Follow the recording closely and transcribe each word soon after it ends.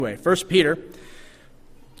Anyway, 1 Peter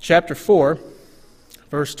chapter 4,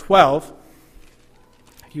 verse 12.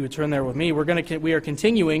 If you would turn there with me, we are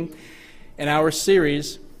continuing in our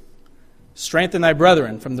series, Strengthen Thy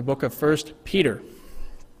Brethren, from the book of 1 Peter.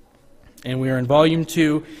 And we are in volume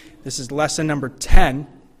 2. This is lesson number 10.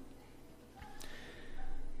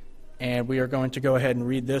 And we are going to go ahead and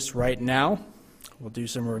read this right now. We'll do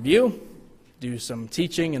some review, do some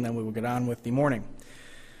teaching, and then we will get on with the morning.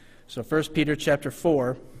 So 1 Peter chapter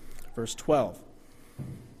 4, verse 12.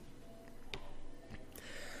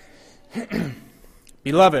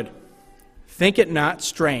 Beloved, think it not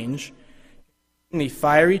strange in the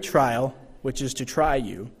fiery trial which is to try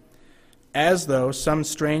you, as though some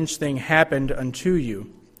strange thing happened unto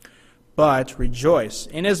you. But rejoice,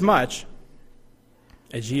 inasmuch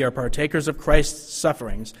as ye are partakers of Christ's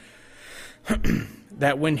sufferings,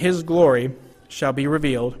 that when his glory shall be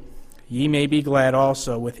revealed, ye may be glad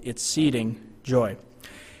also with exceeding joy.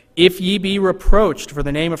 If ye be reproached for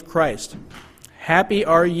the name of Christ, happy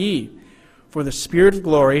are ye, for the Spirit of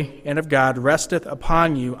glory and of God resteth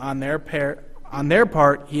upon you. On their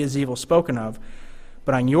part he is evil spoken of,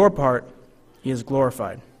 but on your part he is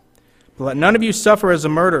glorified. But let none of you suffer as a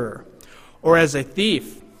murderer, or as a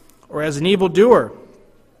thief, or as an evildoer,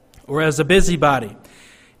 or as a busybody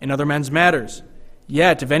in other men's matters.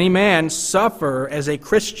 Yet if any man suffer as a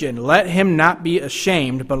Christian, let him not be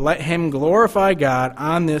ashamed, but let him glorify God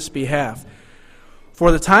on this behalf. For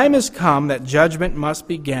the time is come that judgment must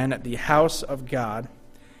begin at the house of God.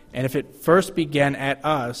 And if it first begin at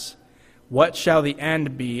us, what shall the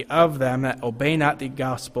end be of them that obey not the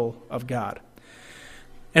gospel of God?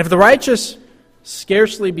 And if the righteous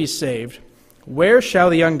scarcely be saved, where shall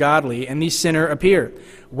the ungodly and the sinner appear?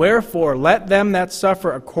 Wherefore let them that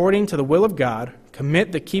suffer according to the will of God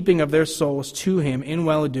commit the keeping of their souls to him in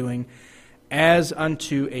well-doing, as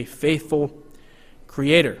unto a faithful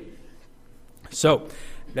Creator. So,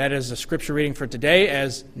 that is a scripture reading for today.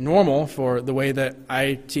 As normal for the way that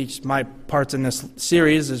I teach my parts in this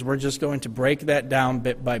series, is we're just going to break that down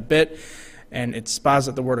bit by bit and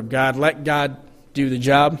exposit the Word of God. Let God do the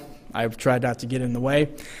job. I've tried not to get in the way,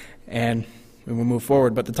 and we will move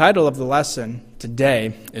forward. But the title of the lesson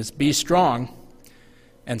today is Be Strong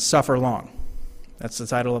and Suffer Long. That's the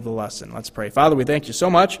title of the lesson. Let's pray. Father, we thank you so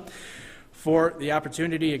much for the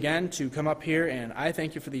opportunity again to come up here, and I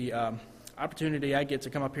thank you for the opportunity I get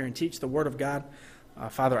to come up here and teach the Word of God.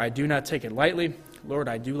 Father, I do not take it lightly. Lord,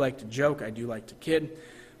 I do like to joke. I do like to kid.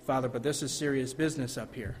 Father, but this is serious business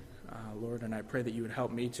up here, Lord, and I pray that you would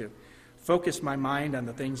help me to focus my mind on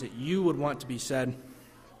the things that you would want to be said.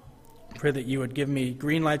 I pray that you would give me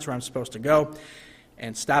green lights where I'm supposed to go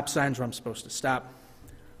and stop signs where I'm supposed to stop.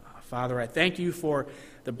 Father, I thank you for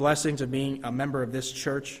the blessings of being a member of this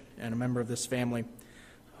church and a member of this family.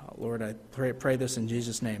 Lord, I pray this in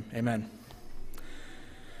Jesus' name. Amen.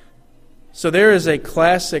 So there is a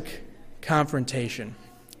classic confrontation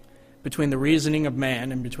between the reasoning of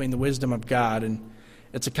man and between the wisdom of God, and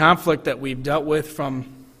it's a conflict that we've dealt with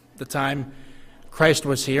from the time Christ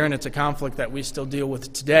was here, and it's a conflict that we still deal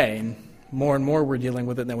with today, and more we're dealing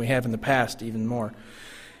with it than we have in the past, even more.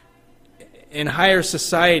 In higher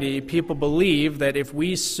society, people believe that if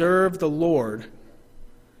we serve the Lord,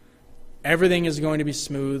 everything is going to be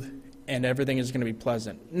smooth and everything is going to be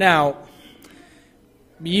pleasant. Now,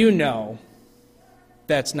 you know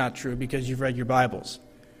that's not true because you've read your Bibles.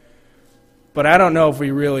 But I don't know if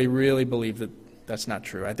we really believe that that's not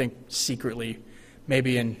true. I think secretly,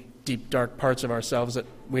 maybe in deep, dark parts of ourselves that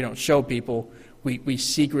we don't show people, we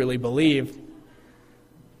secretly believe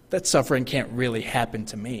that suffering can't really happen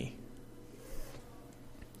to me.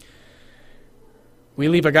 We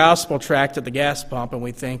leave a gospel tract at the gas pump and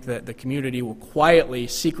we think that the community will quietly,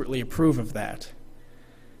 secretly approve of that,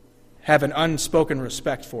 have an unspoken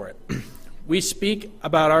respect for it. We speak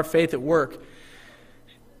about our faith at work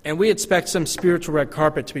and we expect some spiritual red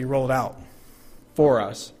carpet to be rolled out for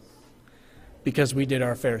us because we did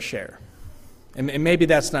our fair share. And maybe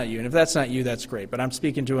that's not you, and if that's not you, that's great, but I'm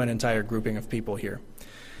speaking to an entire grouping of people here.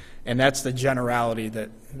 And that's the generality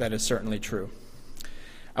that is certainly true.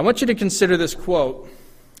 I want you to consider this quote.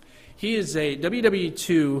 He is a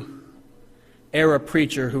WW2 era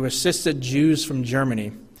preacher who assisted Jews from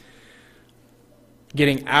Germany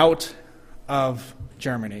getting out of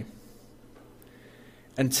Germany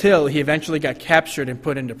until he eventually got captured and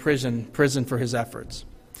put into prison for his efforts.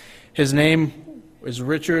 His name is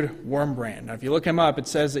Richard Wurmbrand. Now, if you look him up, it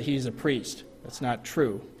says that he's a priest. That's not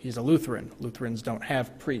true. He's a Lutheran. Lutherans don't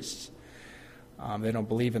have priests. They don't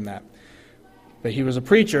believe in that. But he was a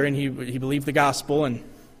preacher, and he believed the gospel, and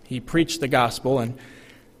he preached the gospel, and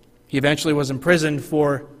He eventually was imprisoned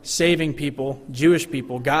for saving people, Jewish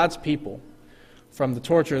people, God's people, from the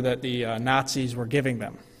torture that the Nazis were giving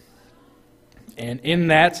them. And in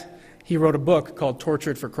that, he wrote a book called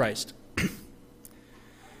Tortured for Christ.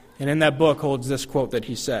 And in that book holds this quote that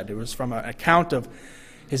he said. It was from an account of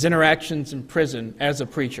his interactions in prison as a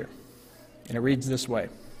preacher. And it reads this way.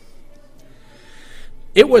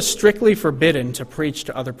 It was strictly forbidden to preach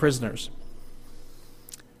to other prisoners.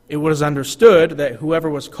 It was understood that whoever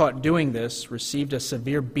was caught doing this received a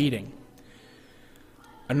severe beating.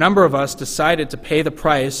 A number of us decided to pay the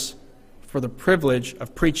price for the privilege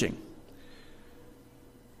of preaching.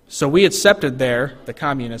 So we accepted the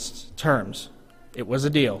communists' terms. It was a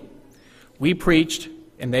deal. We preached,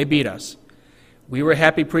 and they beat us. We were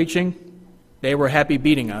happy preaching, they were happy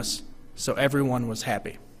beating us, so everyone was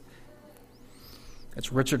happy.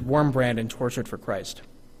 That's Richard Wurmbrand in Tortured for Christ.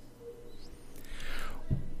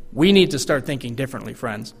 We need to start thinking differently,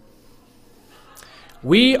 friends.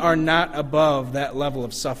 We are not above that level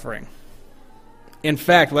of suffering. In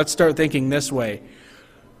fact, let's start thinking this way.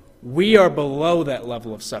 We are below that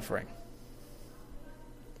level of suffering.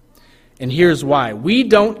 And here's why. We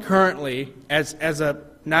don't currently, as a,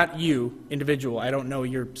 not you, individual, I don't know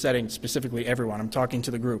your setting specifically, everyone, I'm talking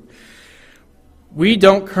to the group. We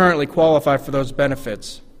don't currently qualify for those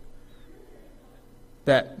benefits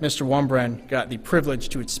that Mr. Wurmbrand got the privilege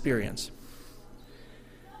to experience.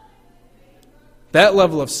 That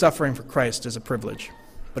level of suffering for Christ is a privilege.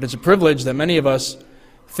 But it's a privilege that many of us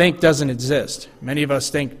think doesn't exist. Many of us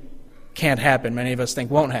think can't happen. Many of us think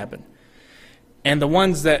won't happen. And the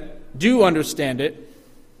ones that do understand it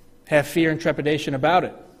have fear and trepidation about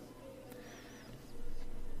it.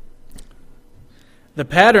 The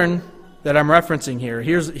pattern that I'm referencing here,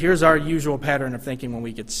 here's our usual pattern of thinking when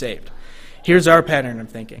we get saved. Here's our pattern of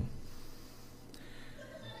thinking.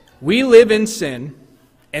 We live in sin,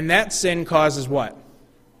 and that sin causes what?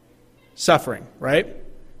 Suffering, right?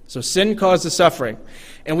 So sin causes suffering.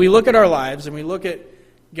 And we look at our lives, and we look at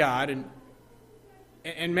God,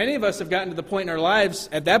 and many of us have gotten to the point in our lives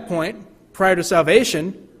at that point, prior to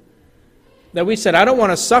salvation, that we said, I don't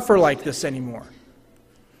want to suffer like this anymore.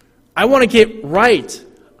 I want to get right.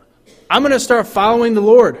 I'm going to start following the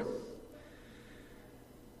Lord.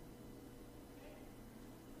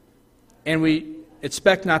 And we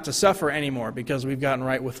expect not to suffer anymore because we've gotten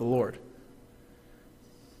right with the Lord.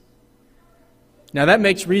 Now that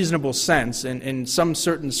makes reasonable sense, and in some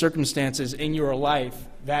certain circumstances in your life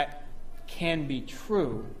that can be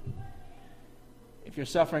true. If you're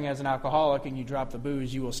suffering as an alcoholic and you drop the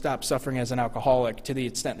booze, you will stop suffering as an alcoholic to the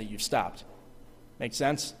extent that you've stopped. Make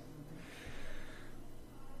sense?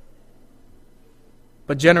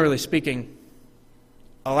 But generally speaking,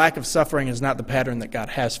 a lack of suffering is not the pattern that God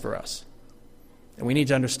has for us. And we need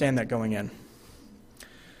to understand that going in.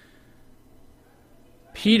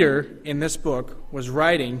 Peter, in this book, was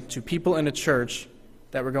writing to people in a church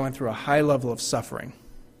that were going through a high level of suffering.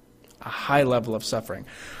 A high level of suffering.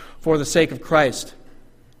 For the sake of Christ,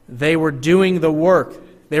 they were doing the work.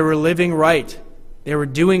 They were living right. They were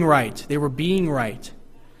doing right. They were being right.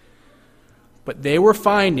 But they were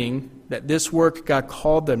finding that this work God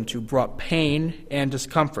called them to brought pain and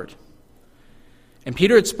discomfort. And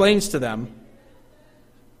Peter explains to them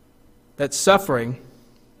that suffering,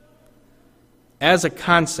 as a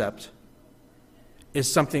concept,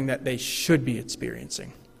 is something that they should be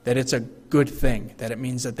experiencing. That it's a good thing. That it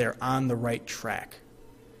means that they're on the right track.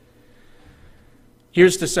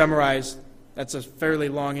 Here's to summarize. That's a fairly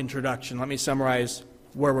long introduction. Let me summarize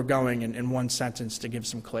where we're going in one sentence to give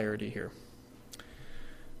some clarity here.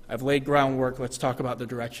 I've laid groundwork. Let's talk about the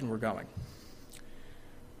direction we're going.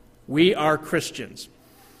 We are Christians.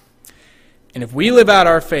 And if we live out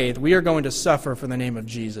our faith, we are going to suffer for the name of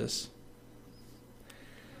Jesus.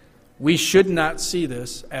 We should not see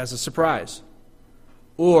this as a surprise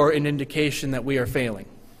or an indication that we are failing.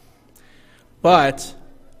 But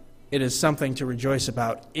it is something to rejoice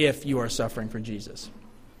about if you are suffering for Jesus.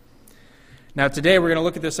 Now today we're going to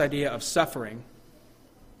look at this idea of suffering.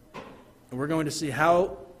 And we're going to see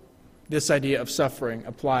how this idea of suffering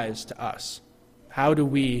applies to us.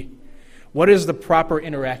 What is the proper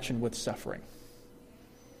interaction with suffering?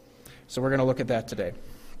 So we're going to look at that today.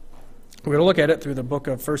 We're going to look at it through the book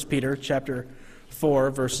of 1 Peter, chapter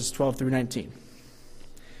 4, verses 12 through 19.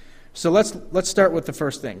 So let's start with the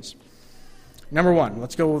first things. Number one,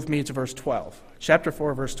 let's go with me to verse 12. Chapter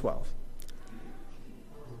 4, verse 12.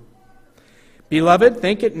 Beloved,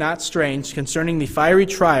 think it not strange concerning the fiery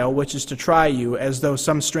trial which is to try you, as though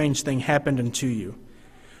some strange thing happened unto you.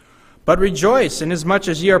 But rejoice, inasmuch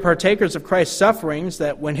as ye are partakers of Christ's sufferings,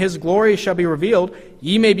 that when his glory shall be revealed,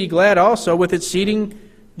 ye may be glad also with exceeding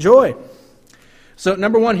joy. So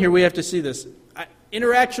number one here, we have to see this.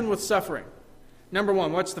 Interaction with suffering. Number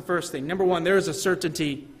one, what's the first thing? Number one, there is a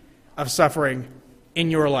certainty of suffering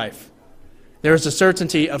in your life. There is a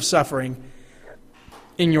certainty of suffering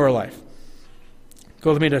in your life.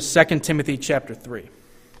 Go with me to 2 Timothy chapter 3.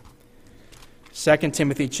 2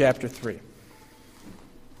 Timothy chapter 3.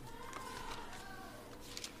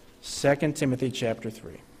 2 Timothy chapter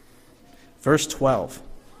 3. Verse 12.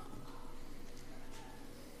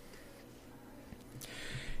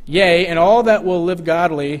 Yea, and all that will live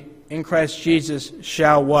godly in Christ Jesus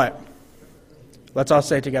shall what? Let's all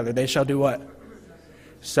say it together. They shall do what?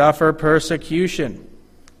 Suffer persecution.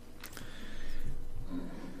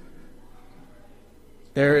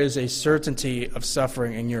 There is a certainty of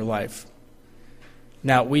suffering in your life.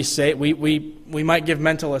 Now, we might give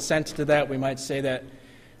mental assent to that. We might say that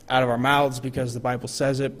out of our mouths because the Bible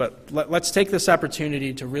says it. But let's take this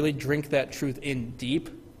opportunity to really drink that truth in deep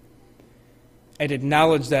and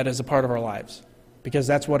acknowledge that as a part of our lives, because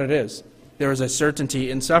that's what it is. There is a certainty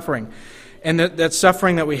in suffering. And that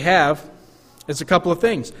suffering that we have is a couple of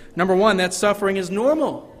things. Number one, that suffering is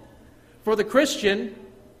normal. For the Christian,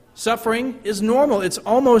 suffering is normal. It's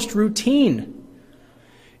almost routine.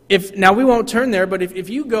 Now, we won't turn there, but if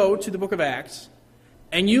you go to the book of Acts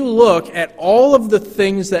and you look at all of the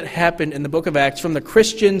things that happened in the book of Acts from the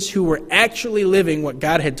Christians who were actually living what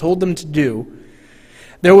God had told them to do,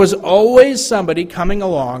 there was always somebody coming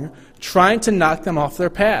along trying to knock them off their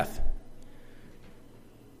path.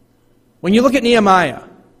 When you look at Nehemiah,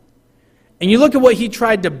 and you look at what he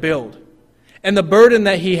tried to build, and the burden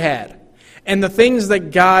that he had, and the things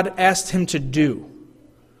that God asked him to do,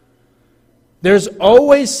 there's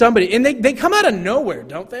always somebody, and they come out of nowhere,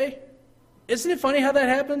 don't they? Isn't it funny how that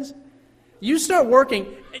happens? You start working,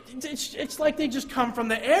 it's like they just come from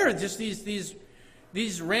the air, just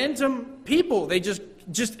these random people. They just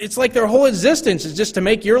it's like their whole existence is just to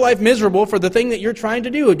make your life miserable for the thing that you're trying to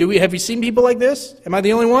do. Have you seen people like this? Am I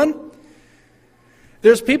the only one?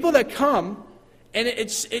 There's people that come, and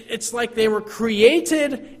it's like they were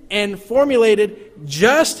created and formulated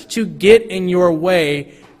just to get in your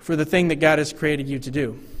way for the thing that God has created you to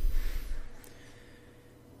do.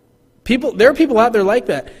 There are people out there like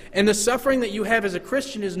that. And the suffering that you have as a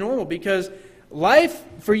Christian is normal, because life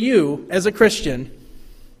for you as a Christian,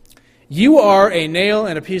 you are a nail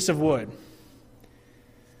and a piece of wood.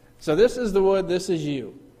 So this is the wood, this is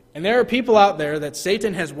you. And there are people out there that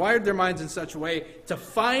Satan has wired their minds in such a way to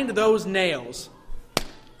find those nails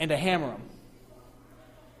and to hammer them.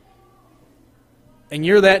 And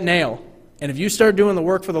you're that nail. And if you start doing the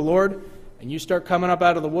work for the Lord, and you start coming up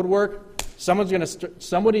out of the woodwork,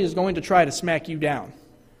 somebody is going to try to smack you down.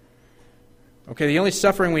 Okay, the only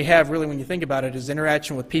suffering we have, really, when you think about it, is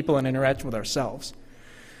interaction with people and interaction with ourselves.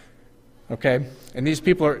 Okay? And these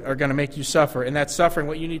people are going to make you suffer. And that suffering,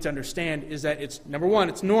 what you need to understand is that it's, number one,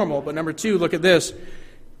 it's normal. But number two, look at this.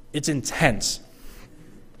 It's intense.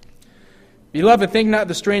 Beloved, think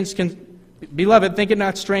it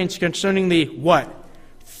not strange concerning the what?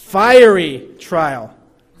 Fiery trial.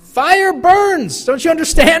 Fire burns. Don't you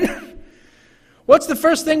understand? What's the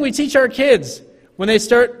first thing we teach our kids when they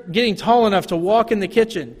start getting tall enough to walk in the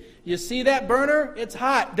kitchen? You see that burner? It's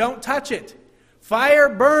hot. Don't touch it. Fire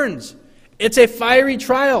burns. It's a fiery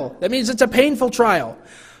trial. That means it's a painful trial.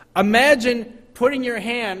 Imagine putting your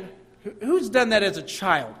hand... Who's done that as a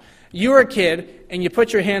child? You were a kid, and you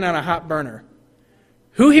put your hand on a hot burner.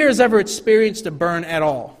 Who here has ever experienced a burn at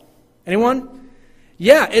all? Anyone?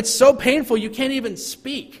 Yeah, it's so painful you can't even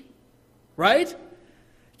speak. Right?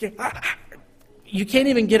 You can't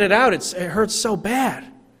even get it out. It hurts so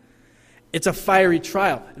bad. It's a fiery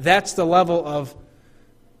trial. That's the level of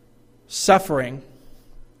suffering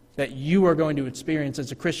that you are going to experience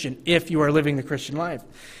as a Christian if you are living the Christian life.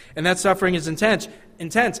 And that suffering is intense.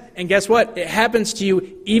 And guess what? It happens to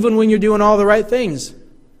you even when you're doing all the right things.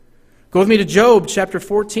 Go with me to Job chapter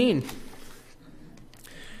 14.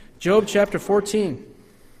 Job chapter 14.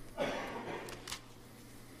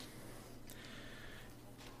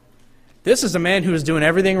 This is a man who is doing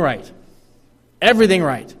everything right. Everything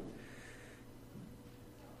right.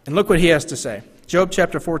 And look what he has to say. Job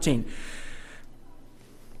chapter 14.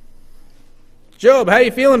 Job, how are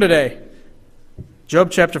you feeling today? Job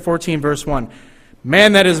chapter 14, verse 1.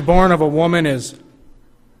 Man that is born of a woman is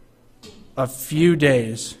a few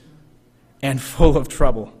days and full of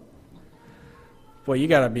trouble. Boy, you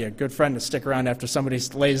got to be a good friend to stick around after somebody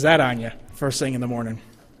lays that on you first thing in the morning.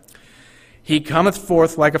 He cometh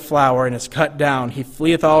forth like a flower and is cut down. He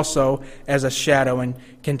fleeth also as a shadow and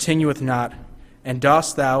continueth not. And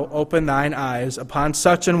dost thou open thine eyes upon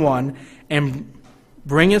such an one, and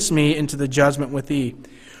bringest me into the judgment with thee?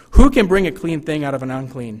 Who can bring a clean thing out of an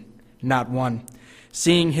unclean? Not one.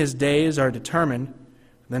 Seeing his days are determined,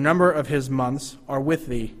 the number of his months are with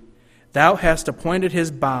thee. Thou hast appointed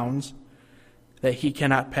his bounds that he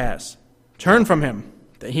cannot pass. Turn from him,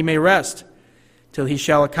 that he may rest, till he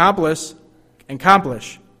shall accomplish,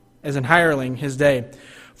 as an hireling, his day.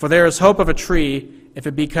 For there is hope of a tree, if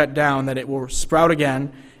it be cut down, that it will sprout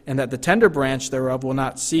again, and that the tender branch thereof will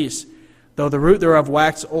not cease. Though the root thereof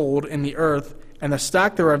wax old in the earth, and the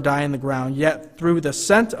stock thereof die in the ground, yet through the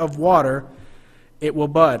scent of water it will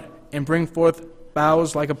bud, and bring forth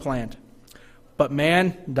boughs like a plant. But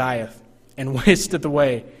man dieth, and wasteth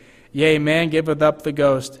away. Yea, man giveth up the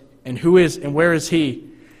ghost, and where is he?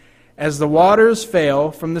 As the waters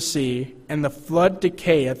fail from the sea, and the flood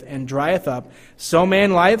decayeth and drieth up, so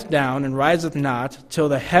man lieth down and riseth not, till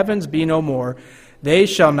the heavens be no more. They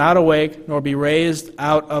shall not awake, nor be raised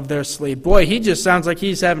out of their sleep. Boy, he just sounds like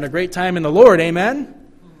he's having a great time in the Lord, amen?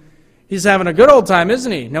 He's having a good old time,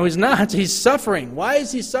 isn't he? No, he's not. He's suffering. Why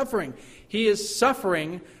is he suffering? He is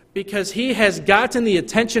suffering because he has gotten the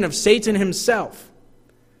attention of Satan himself.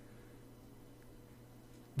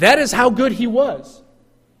 That is how good he was.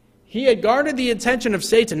 He had garnered the attention of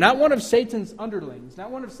Satan, not one of Satan's underlings,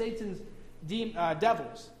 not one of Satan's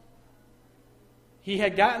devils. He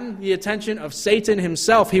had gotten the attention of Satan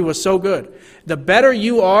himself. He was so good. The better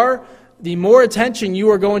you are, the more attention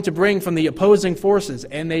you are going to bring from the opposing forces,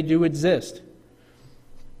 and they do exist.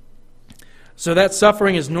 So that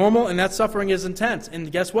suffering is normal, and that suffering is intense.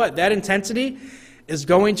 And guess what? That intensity is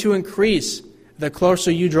going to increase the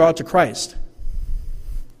closer you draw to Christ.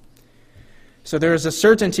 So there is a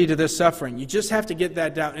certainty to this suffering. You just have to get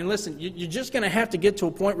that down. And listen, you're just going to have to get to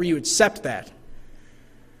a point where you accept that.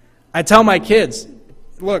 I tell my kids,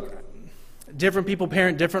 look, different people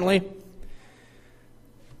parent differently.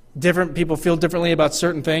 Different people feel differently about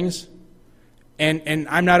certain things. And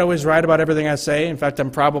I'm not always right about everything I say. In fact,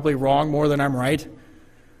 I'm probably wrong more than I'm right.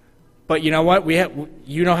 But you know what?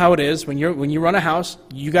 You know how it is. When you run a house,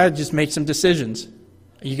 you got to just make some decisions.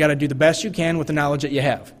 You got to do the best you can with the knowledge that you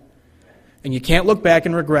have. And you can't look back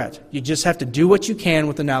and regret. You just have to do what you can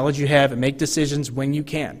with the knowledge you have and make decisions when you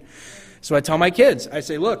can. So I tell my kids, I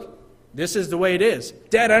say, look, this is the way it is.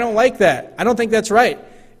 Dad, I don't like that. I don't think that's right.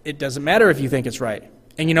 It doesn't matter if you think it's right.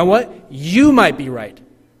 And you know what? You might be right.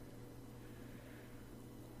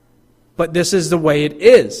 But this is the way it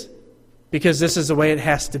is. Because this is the way it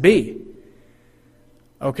has to be.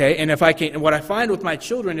 Okay? And what I find with my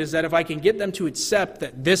children is that if I can get them to accept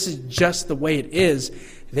that this is just the way it is,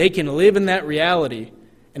 they can live in that reality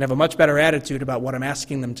and have a much better attitude about what I'm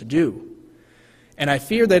asking them to do. And I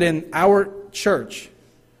fear that in our church,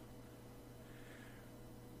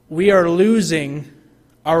 we are losing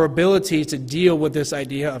our ability to deal with this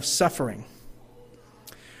idea of suffering.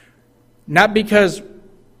 Not because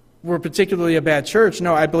we're particularly a bad church.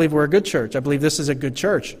 No, I believe we're a good church. I believe this is a good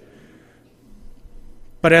church.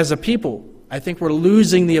 But as a people, I think we're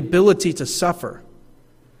losing the ability to suffer.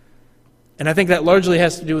 And I think that largely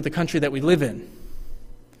has to do with the country that we live in.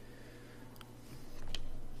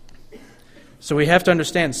 So we have to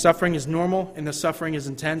understand suffering is normal and the suffering is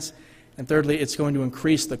intense. And thirdly, it's going to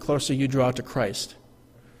increase the closer you draw to Christ.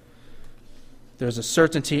 There's a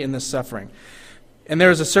certainty in this suffering. And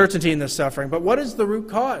there is a certainty in this suffering. But what is the root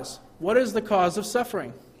cause? What is the cause of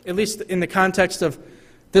suffering? At least in the context of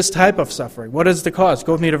this type of suffering. What is the cause?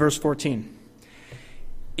 Go with me to verse 14.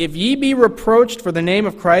 If ye be reproached for the name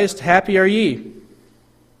of Christ, happy are ye.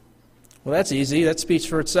 Well, that's easy. That speaks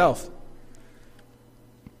for itself.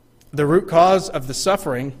 The root cause of the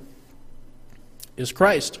suffering is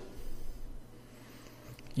Christ.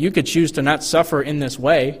 You could choose to not suffer in this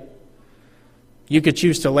way. You could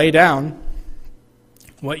choose to lay down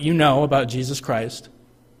what you know about Jesus Christ.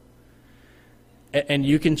 And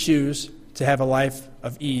you can choose to have a life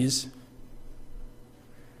of ease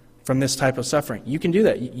from this type of suffering. You can do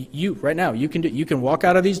that. You right now, you can walk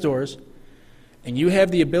out of these doors and you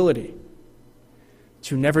have the ability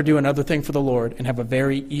to never do another thing for the Lord and have a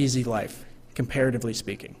very easy life, comparatively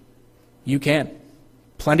speaking. You can.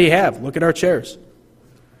 Plenty have. Look at our chairs.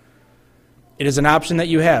 It is an option that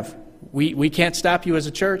you have. We can't stop you as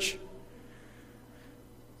a church.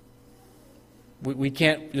 We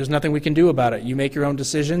can't. There's nothing we can do about it. You make your own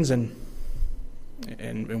decisions, and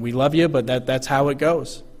we love you, but that's how it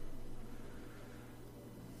goes.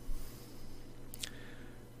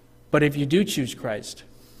 But if you do choose Christ,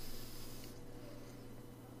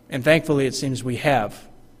 and thankfully it seems we have,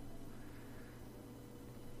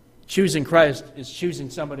 choosing Christ is choosing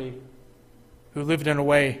somebody who lived in a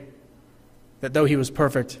way that though he was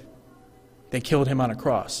perfect, they killed him on a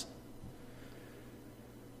cross.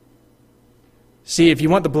 See, if you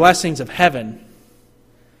want the blessings of heaven,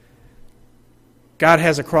 God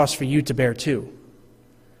has a cross for you to bear too.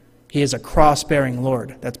 He is a cross-bearing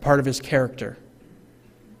Lord. That's part of his character.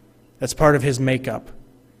 That's part of his makeup.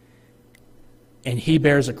 And he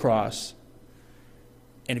bears a cross.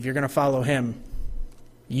 And if you're going to follow him,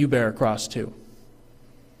 you bear a cross too.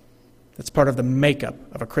 That's part of the makeup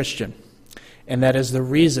of a Christian. And that is the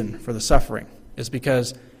reason for the suffering, is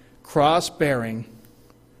because cross-bearing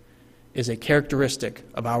is a characteristic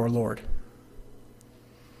of our Lord.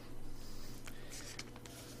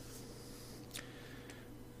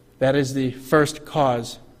 That is the first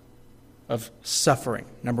cause of suffering.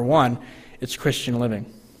 Number one, it's Christian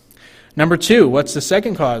living. Number two, what's the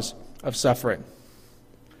second cause of suffering?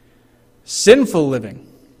 Sinful living.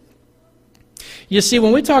 You see,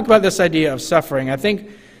 when we talk about this idea of suffering, I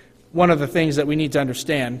think one of the things that we need to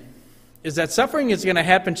understand is that suffering is going to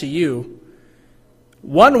happen to you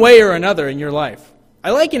one way or another in your life. I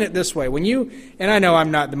liken it this way. And I know I'm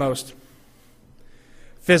not the most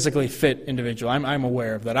physically fit individual. I'm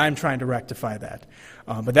aware of that. I'm trying to rectify that.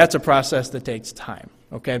 But that's a process that takes time,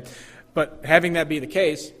 okay? But having that be the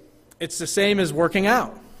case, it's the same as working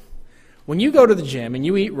out. When you go to the gym and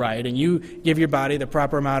you eat right and you give your body the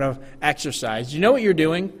proper amount of exercise, you know what you're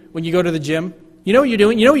doing when you go to the gym? You know what you're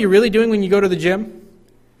doing? You know what you're really doing when you go to the gym?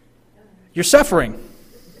 You're suffering.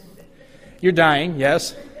 You're dying,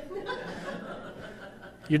 yes.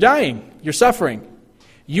 You're dying. You're suffering.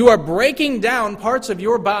 You are breaking down parts of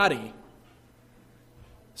your body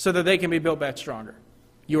so that they can be built back stronger.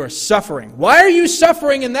 You are suffering. Why are you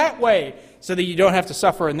suffering in that way so that you don't have to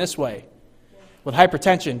suffer in this way? With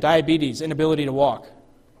hypertension, diabetes, inability to walk.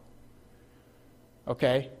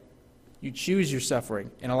 Okay? You choose your suffering.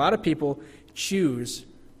 And a lot of people choose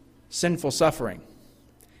sinful suffering.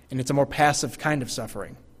 And it's a more passive kind of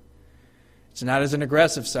suffering. It's not as an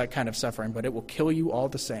aggressive kind of suffering, but it will kill you all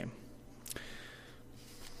the same.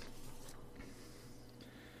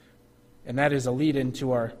 And that is a lead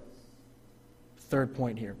into our third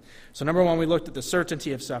point here. So number one, we looked at the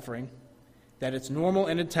certainty of suffering, that it's normal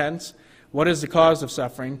and intense. What is the cause of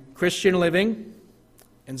suffering? Christian living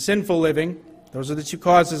and sinful living. Those are the two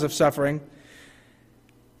causes of suffering.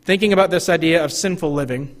 Thinking about this idea of sinful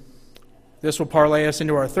living, this will parlay us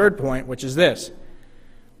into our third point, which is this.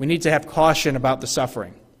 We need to have caution about the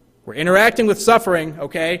suffering. We're interacting with suffering,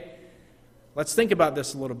 okay? Let's think about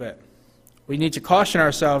this a little bit. We need to caution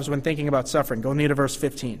ourselves when thinking about suffering. Go to verse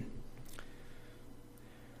 15.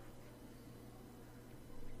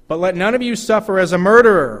 But let none of you suffer as a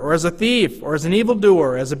murderer, or as a thief, or as an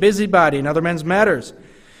evildoer, as a busybody in other men's matters.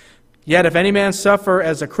 Yet if any man suffer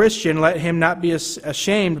as a Christian, let him not be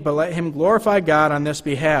ashamed, but let him glorify God on this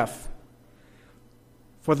behalf.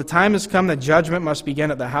 For the time has come that judgment must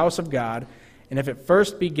begin at the house of God, and if it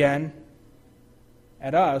first begin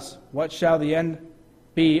at us, what shall the end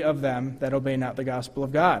be of them that obey not the gospel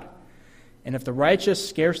of God? And if the righteous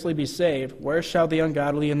scarcely be saved, where shall the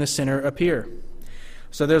ungodly and the sinner appear?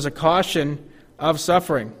 So there's a caution of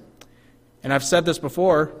suffering. And I've said this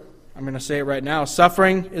before, I'm going to say it right now.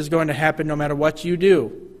 Suffering is going to happen no matter what you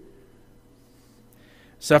do.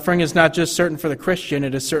 Suffering is not just certain for the Christian,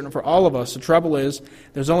 it is certain for all of us. The trouble is,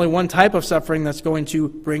 there's only one type of suffering that's going to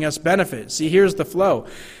bring us benefit. See, here's the flow.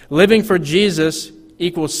 Living for Jesus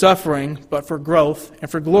equals suffering, but for growth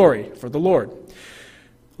and for glory, for the Lord.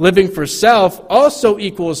 Living for self also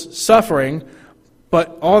equals suffering,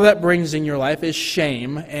 but all that brings in your life is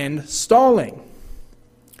shame and stalling.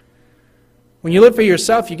 When you live for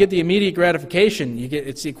yourself, you get the immediate gratification.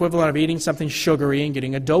 It's the equivalent of eating something sugary and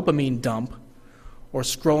getting a dopamine dump, or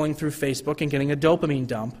scrolling through Facebook and getting a dopamine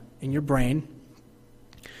dump in your brain.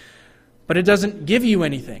 But it doesn't give you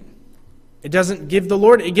anything. It doesn't give the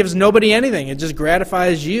Lord, it gives nobody anything. It just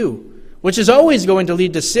gratifies you, which is always going to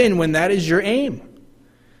lead to sin when that is your aim.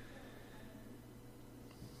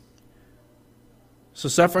 So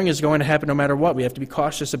suffering is going to happen no matter what. We have to be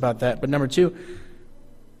cautious about that. But number two,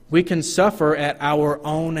 we can suffer at our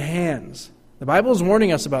own hands. The Bible is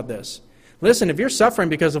warning us about this. Listen, if you're suffering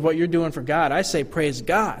because of what you're doing for God, I say praise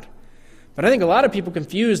God. But I think a lot of people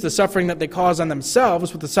confuse the suffering that they cause on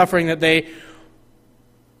themselves with the suffering that they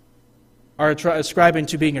are ascribing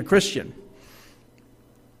to being a Christian.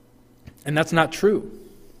 And that's not true.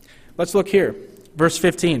 Let's look here. Verse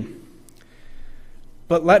 15.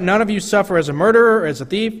 But let none of you suffer as a murderer, or as a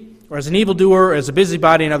thief, or as an evildoer, or as a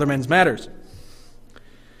busybody in other men's matters.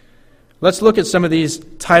 Let's look at some of these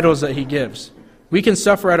titles that he gives. We can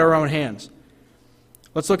suffer at our own hands.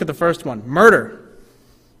 Let's look at the first one. Murder.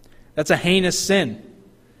 That's a heinous sin.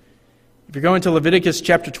 If you're going to Leviticus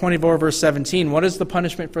chapter 24, verse 17, what is the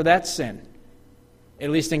punishment for that sin? At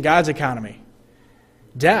least in God's economy.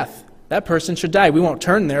 death. That person should die. We won't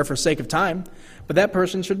turn there for sake of time, but that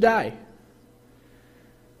person should die.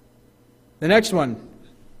 The next one,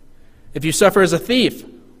 if you suffer as a thief,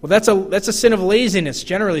 well, that's a sin of laziness,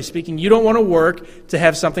 generally speaking. You don't want to work to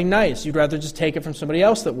have something nice. You'd rather just take it from somebody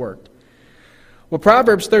else that worked. Well,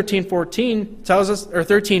 Proverbs 13:4 tells us, or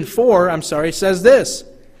 13:4, says this.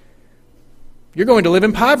 You're going to live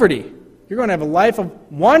in poverty. You're going to have a life of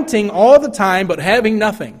wanting all the time but having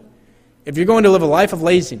nothing if you're going to live a life of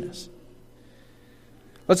laziness.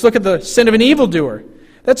 Let's look at the sin of an evildoer.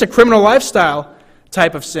 That's a criminal lifestyle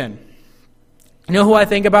type of sin. You know who I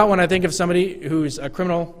think about when I think of somebody who's a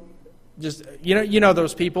criminal? Just you know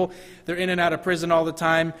those people. They're in and out of prison all the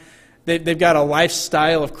time. They've got a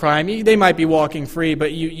lifestyle of crime. They might be walking free,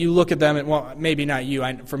 but you look at them and, well, maybe not you.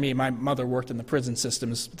 For me, my mother worked in the prison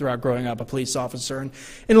systems throughout growing up, a police officer, and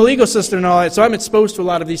in the legal system and all that. So I'm exposed to a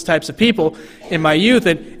lot of these types of people in my youth,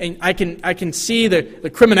 and I can see the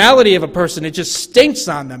criminality of a person. It just stinks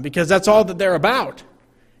on them because that's all that they're about.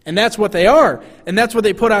 And that's what they are, and that's what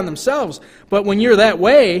they put on themselves. But when you're that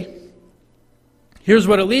way, here's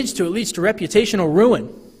what it leads to. It leads to reputational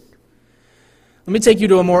ruin. Let me take you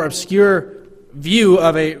to a more obscure view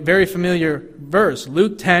of a very familiar verse.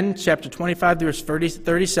 Luke 10, chapter 25, verse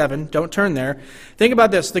 37. Don't turn there. Think about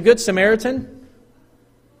this. The Good Samaritan.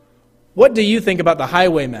 What do you think about the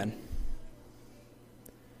highwaymen?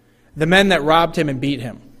 The men that robbed him and beat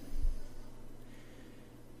him.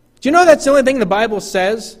 Do you know that's the only thing the Bible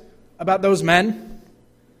says about those men?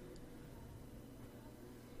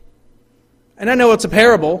 And I know it's a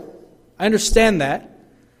parable. I understand that.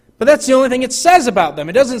 But that's the only thing it says about them.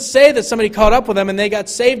 It doesn't say that somebody caught up with them and they got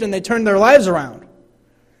saved and they turned their lives around.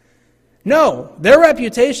 No, their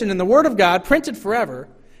reputation in the Word of God, printed forever,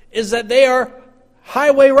 is that they are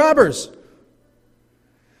highway robbers.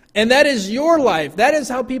 And that is your life. That is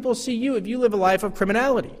how people see you if you live a life of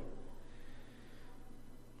criminality.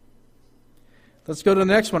 Let's go to the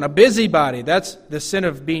next one. A busybody. That's the sin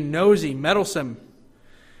of being nosy, meddlesome.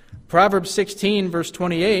 Proverbs 16, verse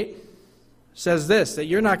 28. Says this, that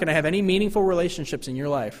you're not going to have any meaningful relationships in your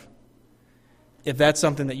life if that's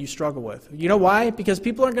something that you struggle with. You know why? Because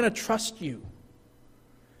people aren't going to trust you.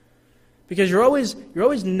 Because you're always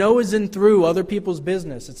nosing through other people's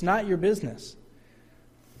business. It's not your business.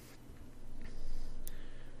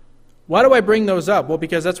 Why do I bring those up? Well,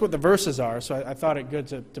 because that's what the verses are, so I thought it good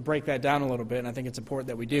to break that down a little bit, and I think it's important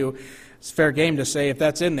that we do. It's fair game to say if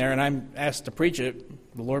that's in there and I'm asked to preach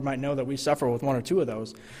it, the Lord might know that we suffer with one or two of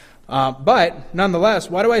those. But nonetheless,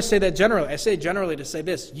 why do I say that generally? I say generally to say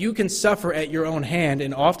this. You can suffer at your own hand,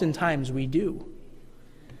 and oftentimes we do.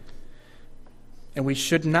 And we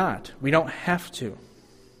should not. We don't have to.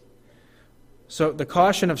 So the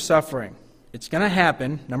caution of suffering. It's going to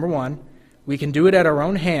happen, number one. We can do it at our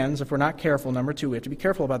own hands if we're not careful. Number two, we have to be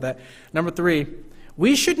careful about that. Number three,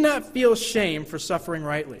 we should not feel shame for suffering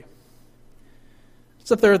rightly. That's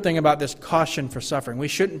the third thing about this caution for suffering. We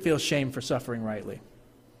shouldn't feel shame for suffering rightly.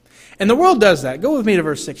 And the world does that. Go with me to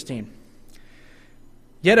verse 16.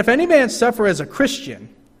 Yet if any man suffer as a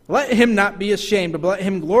Christian, let him not be ashamed, but let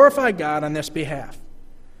him glorify God on this behalf.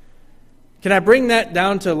 Can I bring that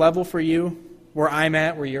down to a level for you, where I'm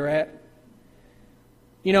at, where you're at?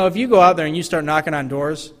 You know, if you go out there and you start knocking on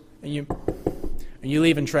doors, and you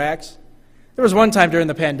leave in tracks. There was one time during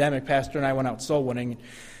the pandemic, Pastor and I went out soul winning,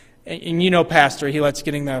 and you know Pastor, he likes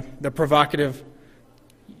getting the provocative.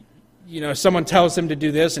 You know, someone tells him to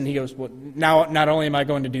do this, and he goes, well, now not only am I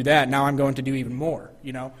going to do that, now I'm going to do even more,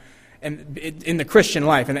 you know, and in the Christian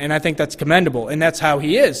life, and I think that's commendable, and that's how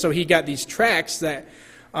he is. So he got these tracts that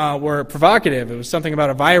were provocative. It was something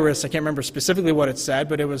about a virus. I can't remember specifically what it said,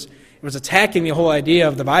 but it was attacking the whole idea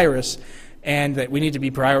of the virus, and that we need to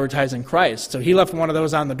be prioritizing Christ. So he left one of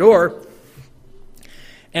those on the door,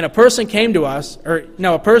 and a person came to us,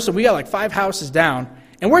 we got like 5 houses down,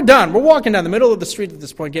 and we're done. We're walking down the middle of the street at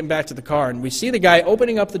this point, getting back to the car, and we see the guy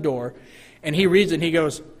opening up the door, and he reads it, and he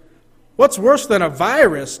goes, "What's worse than a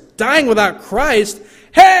virus? Dying without Christ?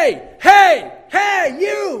 Hey,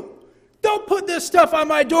 you! Don't put this stuff on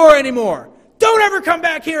my door anymore. Don't ever come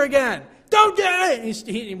back here again. Don't do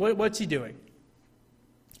it." What's he doing?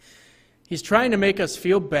 He's trying to make us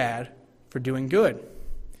feel bad for doing good.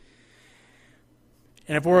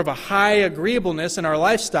 And if we're of a high agreeableness in our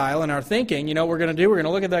lifestyle and our thinking, you know what we're going to do? We're going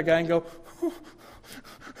to look at that guy and go, oh,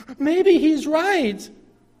 maybe he's right.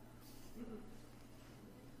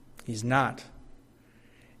 He's not.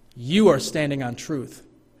 You are standing on truth.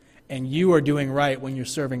 And you are doing right when you're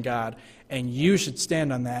serving God. And you should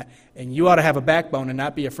stand on that. And you ought to have a backbone and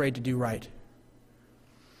not be afraid to do right.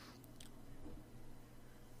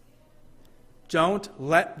 Don't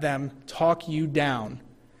let them talk you down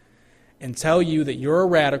and tell you that you're a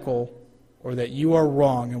radical or that you are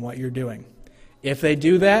wrong in what you're doing. If they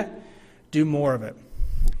do that, do more of it.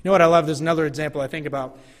 You know what I love? There's another example I think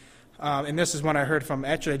about, and this is one I heard from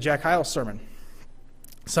actually a Jack Hyles sermon.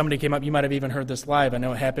 Somebody came up, you might have even heard this live. I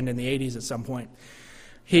know it happened in the 80s at some point.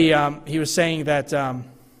 He was saying that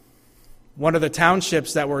one of the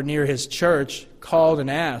townships that were near his church called and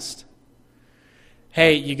asked,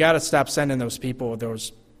 hey, you got to stop sending those people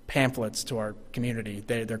those pamphlets to our community.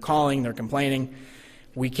 They're calling, they're complaining.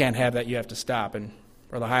 We can't have that. You have to stop. And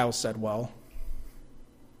Brother Hyles said, well,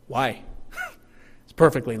 why? It's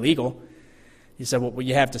perfectly legal. He said, well,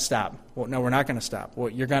 you have to stop. Well, no, we're not going to stop. Well,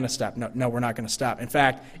 you're going to stop. No, we're not going to stop. In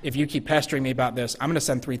fact, if you keep pestering me about this, I'm going to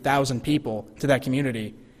send 3,000 people to that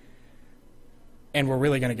community, and we're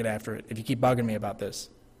really going to get after it if you keep bugging me about this.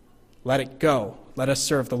 Let it go. Let us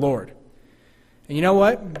serve the Lord. And you know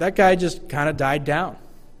what? That guy just kind of died down.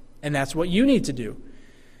 And that's what you need to do.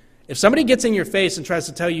 If somebody gets in your face and tries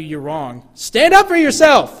to tell you you're wrong, stand up for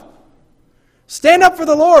yourself. Stand up for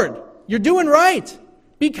the Lord. You're doing right.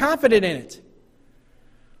 Be confident in it.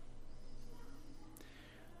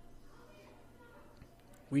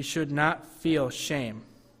 We should not feel shame.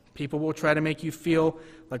 People will try to make you feel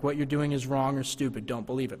like what you're doing is wrong or stupid. Don't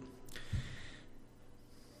believe it.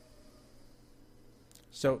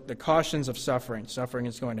 So the cautions of suffering. Suffering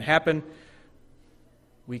is going to happen.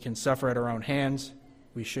 We can suffer at our own hands.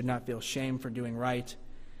 We should not feel shame for doing right.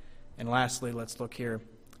 And lastly, let's look here.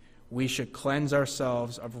 We should cleanse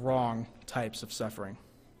ourselves of wrong types of suffering.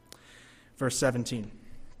 Verse 17.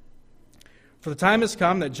 For the time has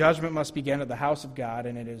come that judgment must begin at the house of God,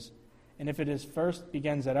 and if it is first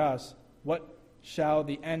begins at us, what shall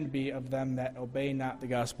the end be of them that obey not the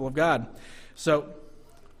gospel of God? So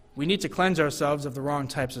we need to cleanse ourselves of the wrong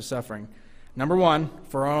types of suffering. Number one,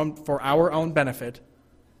 for our own benefit.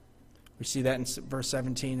 We see that in verse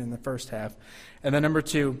 17 in the first half. And then number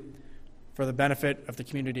two, for the benefit of the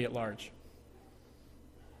community at large.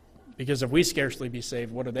 Because if we scarcely be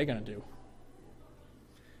saved, what are they going to do?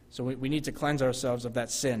 So we need to cleanse ourselves of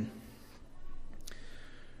that sin.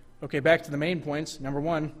 Okay, back to the main points. Number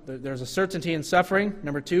one, there's a certainty in suffering.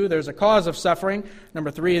 Number two, there's a cause of suffering.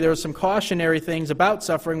 Number three, there's some cautionary things about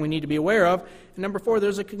suffering we need to be aware of. And number four,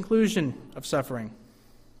 there's a conclusion of suffering.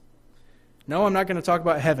 No, I'm not going to talk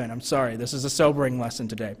about heaven. I'm sorry. This is a sobering lesson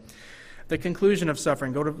today. The conclusion of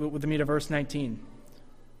suffering. Go with me to verse 19.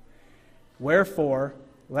 Wherefore,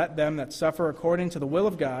 let them that suffer according to the will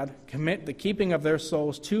of God commit the keeping of their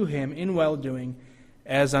souls to Him in well-doing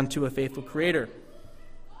as unto a faithful Creator.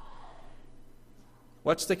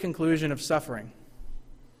 What's the conclusion of suffering?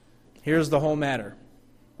 Here's the whole matter,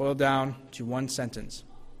 boiled down to one sentence.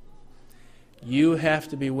 You have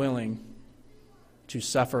to be willing to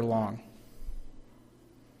suffer long.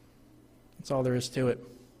 That's all there is to it.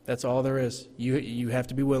 That's all there is. You have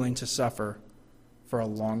to be willing to suffer for a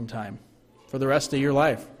long time, for the rest of your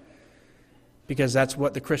life, because that's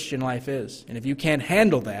what the Christian life is. And if you can't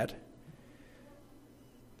handle that,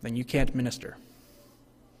 then you can't minister.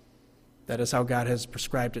 That is how God has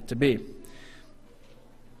prescribed it to be.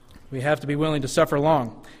 We have to be willing to suffer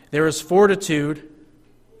long. There is fortitude.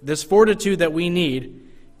 This fortitude that we need,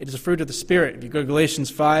 it is a fruit of the Spirit. If you go to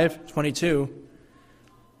Galatians 5:22,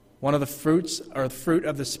 one of the fruits, or the fruit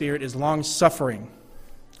of the Spirit, is long-suffering.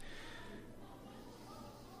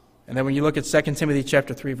 And then when you look at 2 Timothy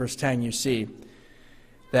chapter 3, verse 10, you see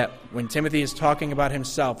that when Timothy is talking about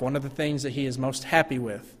himself, one of the things that he is most happy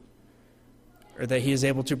with, or that he is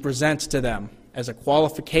able to present to them as a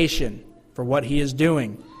qualification for what he is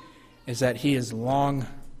doing, is that he is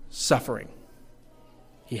long-suffering.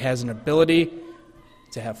 He has an ability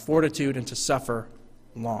to have fortitude and to suffer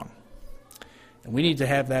long. And we need to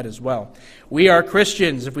have that as well. We are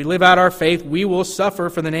Christians. If we live out our faith, we will suffer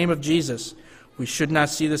for the name of Jesus. We should not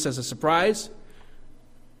see this as a surprise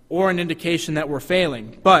or an indication that we're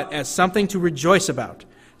failing, but as something to rejoice about.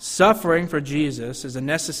 Suffering for Jesus is a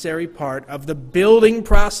necessary part of the building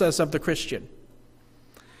process of the Christian.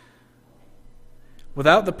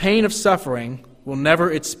 Without the pain of suffering, we'll never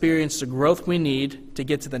experience the growth we need to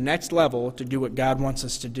get to the next level to do what God wants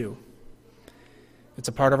us to do. It's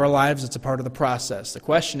a part of our lives. It's a part of the process. The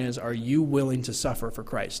question is, are you willing to suffer for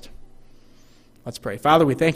Christ? Let's pray. Father, we thank you.